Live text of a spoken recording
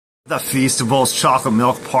The Feastables chocolate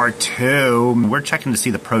milk part 2. We're checking to see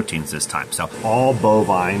the proteins this time. So all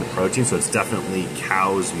bovine protein, so it's definitely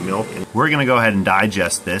cow's milk. And we're gonna go ahead and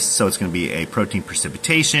digest this. So it's gonna be a protein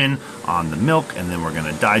precipitation on the milk, and then we're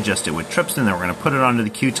gonna digest it with trypsin, then we're gonna put it onto the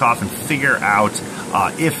Q-top and figure out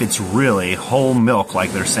if it's really whole milk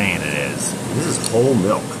like they're saying it is. This is whole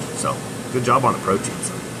milk, so good job on the proteins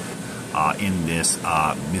in this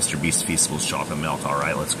Mr. Beast Feastables chocolate milk. All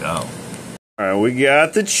right, let's go. All right, we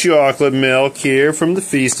got the chocolate milk here from the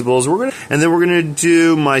Feastables. And then we're gonna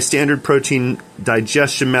do my standard protein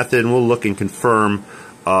digestion method, and we'll look and confirm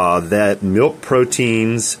that milk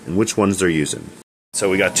proteins and which ones they're using.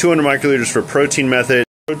 So we got 200 microliters for protein method.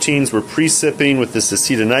 Proteins we're pre-sipping with this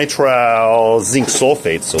acetonitrile zinc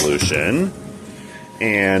sulfate solution.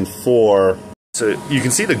 And so you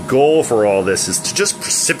can see the goal for all this is to just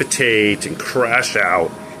precipitate and crash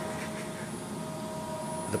out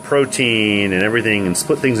the protein and everything and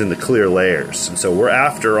split things into clear layers. And so we're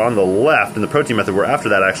after, on the left, in the protein method, we're after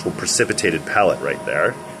that actual precipitated pellet right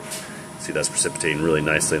there. See, that's precipitating really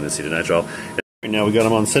nicely in the acetonitrile. And right now we got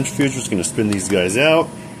them on the centrifuge. We're just going to spin these guys out.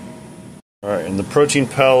 All right, and the protein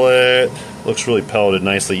pellet looks really pelleted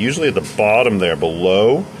nicely. Usually at the bottom there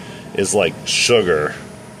below is like sugar.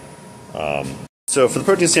 So for the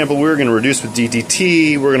protein sample, we're going to reduce with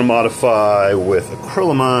DDT, we're going to modify with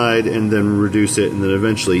acrylamide, and then reduce it, and then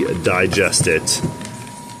eventually digest it.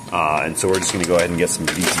 And so we're just going to go ahead and get some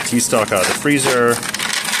DDT stock out of the freezer.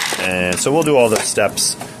 And so we'll do all those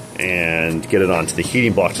steps and get it onto the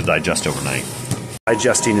heating block to digest overnight.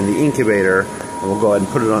 Digesting in the incubator, and we'll go ahead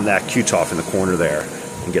and put it on that Q-top in the corner there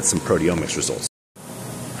and get some proteomics results.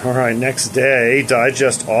 All right, next day,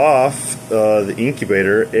 digest off the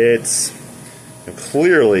incubator. It's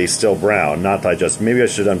clearly still brown, not digested. Maybe I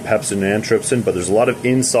should have done pepsin and trypsin, but there's a lot of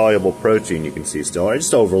insoluble protein you can see still. I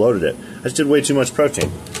just overloaded it. I just did way too much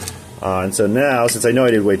protein. And so now, since I know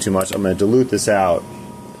I did way too much, I'm going to dilute this out.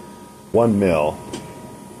 1 ml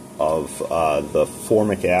of the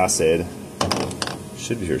formic acid.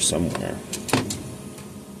 Should be here somewhere.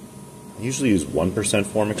 I usually use 1%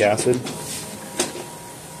 formic acid.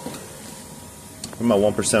 Where's my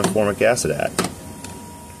 1% formic acid at?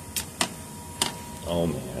 Oh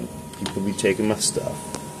man, people be taking my stuff.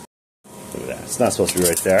 Look at that. It's not supposed to be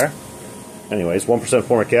right there. Anyways, 1%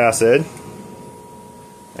 formic acid.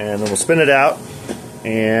 And then we'll spin it out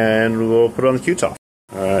and we'll put it on the Q-top.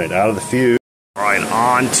 Alright, out of the fuse. Alright,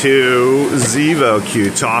 on to Zevo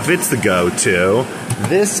Q-top. It's the go-to.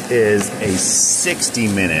 This is a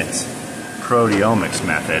 60-minute proteomics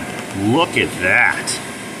method. Look at that.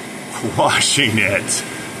 Crushing it.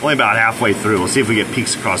 Only about halfway through. We'll see if we get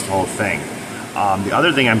peaks across the whole thing. The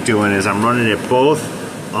other thing I'm doing is I'm running it both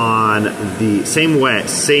on the same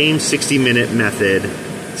 60-minute method,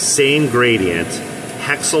 same gradient,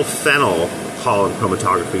 hexylphenyl column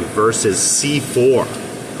chromatography versus C4.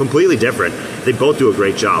 Completely different. They both do a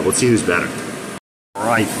great job. Let's see who's better. All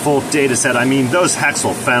right, full data set. I mean, those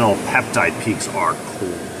hexylphenyl peptide peaks are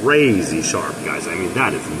crazy sharp, guys. I mean,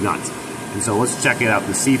 that is nuts. And so let's check it out.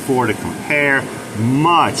 The C4 to compare,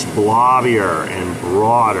 much blobbier and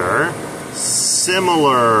broader.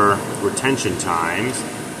 Similar retention times.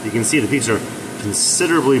 You can see the peaks are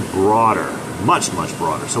considerably broader, much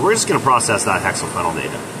broader. So we're just going to process that hexylphenyl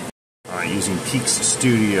data. All right, using Peaks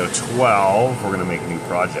Studio 12, we're going to make a new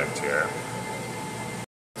project here.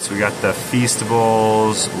 So we got the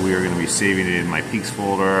Feastables. We are going to be saving it in my Peaks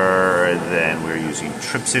folder. And then we're using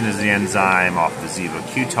trypsin as the enzyme off the Zevo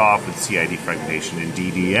Q-top with CID fragmentation and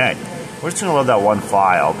DDA. We're just going to load that one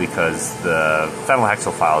file because the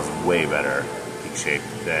phenyl file is way better peak shape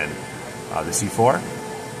than the C4.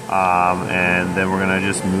 And then we're going to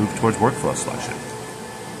just move towards workflow selection.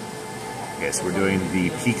 Okay, so we're doing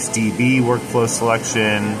the PeaksDB workflow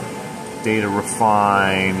selection, data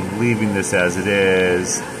refine, leaving this as it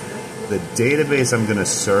is. The database I'm going to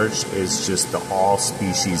search is just the all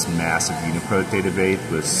species massive uniprot database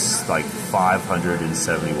with like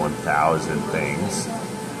 571,000 things.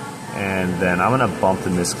 And then I'm going to bump the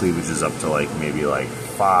miscleavages up to like maybe like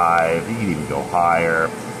 5. You can even go higher.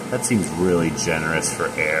 That seems really generous for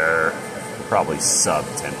air. Probably sub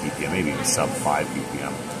 10 ppm, maybe even sub 5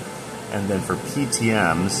 ppm. And then for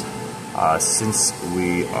PTMs, since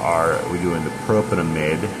we're doing the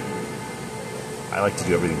propanamide, I like to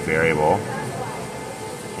do everything variable.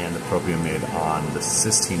 And the propanamide on the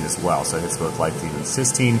cysteine as well. So it hits both lysine and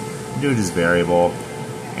cysteine. Do it as variable.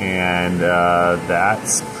 And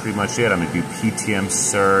that's pretty much it. I'm going to do PTM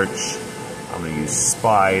search. I'm going to use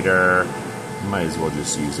Spider. Might as well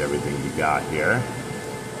just use everything you got here.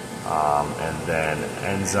 And then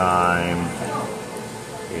enzyme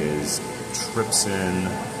is trypsin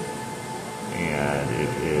and it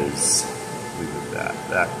is, leave it at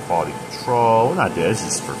that quality control. We're not dead, it's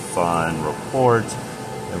just for fun, report,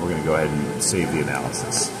 and we're going to go ahead and save the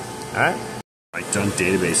analysis. Alright, done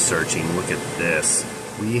database searching. Look at this.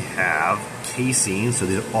 We have casein, so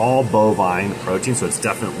these are all bovine proteins, so it's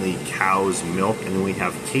definitely cow's milk, and then we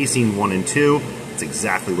have casein 1 and 2. It's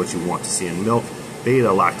exactly what you want to see in milk. Beta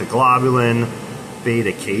lactoglobulin,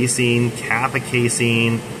 beta casein, kappa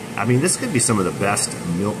casein. I mean, this could be some of the best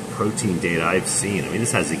milk protein data I've seen. I mean,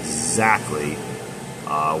 this has exactly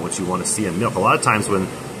what you want to see in milk. A lot of times when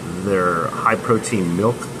they're high protein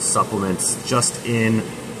milk supplements just in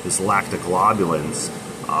this lactoglobulins,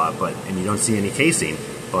 and you don't see any casein,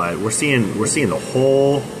 but we're seeing the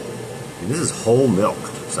whole. I mean, this is whole milk.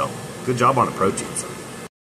 So good job on the proteins.